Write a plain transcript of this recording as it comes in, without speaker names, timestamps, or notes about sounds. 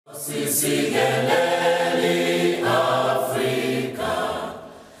Nelson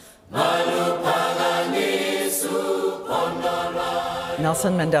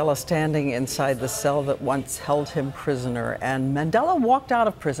Mandela standing inside the cell that once held him prisoner. And Mandela walked out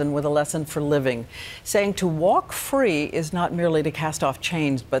of prison with a lesson for living, saying to walk free is not merely to cast off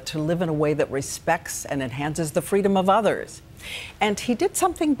chains, but to live in a way that respects and enhances the freedom of others. And he did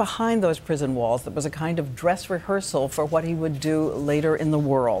something behind those prison walls that was a kind of dress rehearsal for what he would do later in the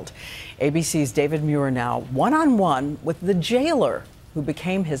world. ABC's David Muir now one-on-one with the jailer who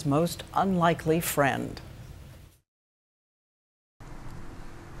became his most unlikely friend.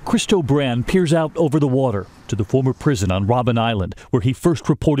 Christo Brand peers out over the water to the former prison on Robben Island, where he first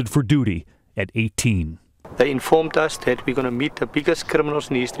reported for duty at 18. They informed us that we're going to meet the biggest criminals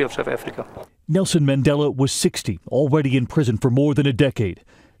in the history of South Africa. Nelson Mandela was 60, already in prison for more than a decade,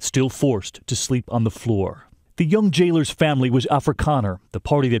 still forced to sleep on the floor. The young jailer's family was Afrikaner, the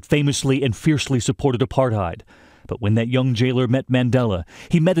party that famously and fiercely supported apartheid. But when that young jailer met Mandela,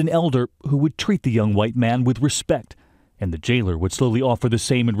 he met an elder who would treat the young white man with respect, and the jailer would slowly offer the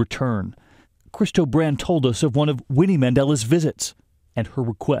same in return. Christo Brand told us of one of Winnie Mandela's visits and her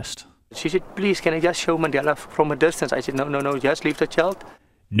request. She said, "Please, can I just show Mandela from a distance?" I said, no, just leave the child.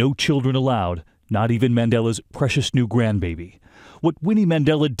 No children allowed, not even Mandela's precious new grandbaby. What Winnie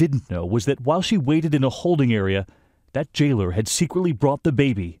Mandela didn't know was that while she waited in a holding area, that jailer had secretly brought the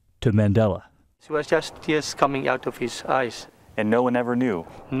baby to Mandela. It was just tears coming out of his eyes. And no one ever knew?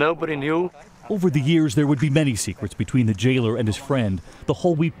 Nobody knew. Over the years, there would be many secrets between the jailer and his friend. The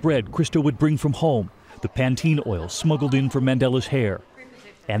whole wheat bread Christo would bring from home, the Pantene oil smuggled in for Mandela's hair.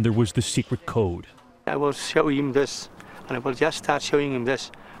 And there was the secret code. I will show him this, and I will just start showing him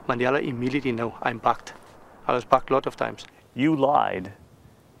this. Mandela immediately know I'm bugged. I was bugged a lot of times. You lied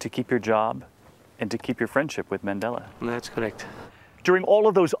to keep your job and to keep your friendship with Mandela. That's correct. During all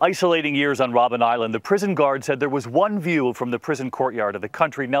of those isolating years on Robben Island, the prison guard said there was one view from the prison courtyard of the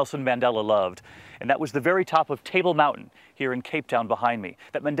country Nelson Mandela loved, and that was the very top of Table Mountain here in Cape Town behind me.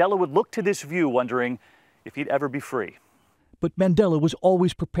 That Mandela would look to this view wondering if he'd ever be free. But Mandela was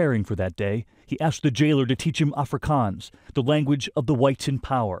always preparing for that day. He asked the jailer to teach him Afrikaans, the language of the whites in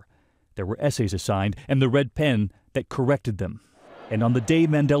power. There were essays assigned and the red pen that corrected them. And on the day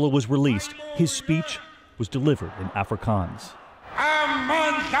Mandela was released, his speech was delivered in Afrikaans.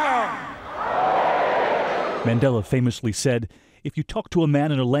 Mandela famously said, "If you talk to a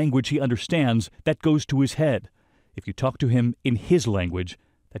man in a language he understands, that goes to his head. If you talk to him in his language,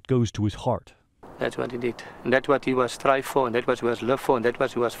 that goes to his heart." That's what he did. And that's what he was strive for, and that's what he was live for, and that's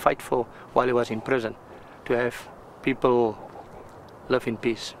what he was fight for while he was in prison, to have people live in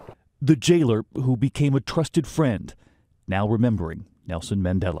peace. The jailer who became a trusted friend, now remembering Nelson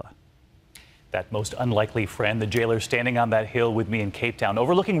Mandela. That most unlikely friend, the jailer standing on that hill with me in Cape Town,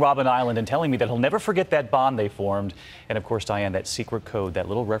 overlooking Robben Island and telling me that he'll never forget that bond they formed. And of course, Diane, that secret code, that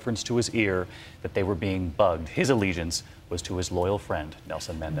little reference to his ear that they were being bugged. His allegiance was to his loyal friend,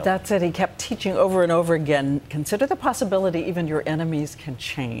 Nelson Mandela. That's it. He kept teaching over and over again. Consider the possibility even your enemies can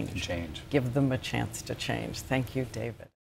change. Change. Give them a chance to change. Thank you, David.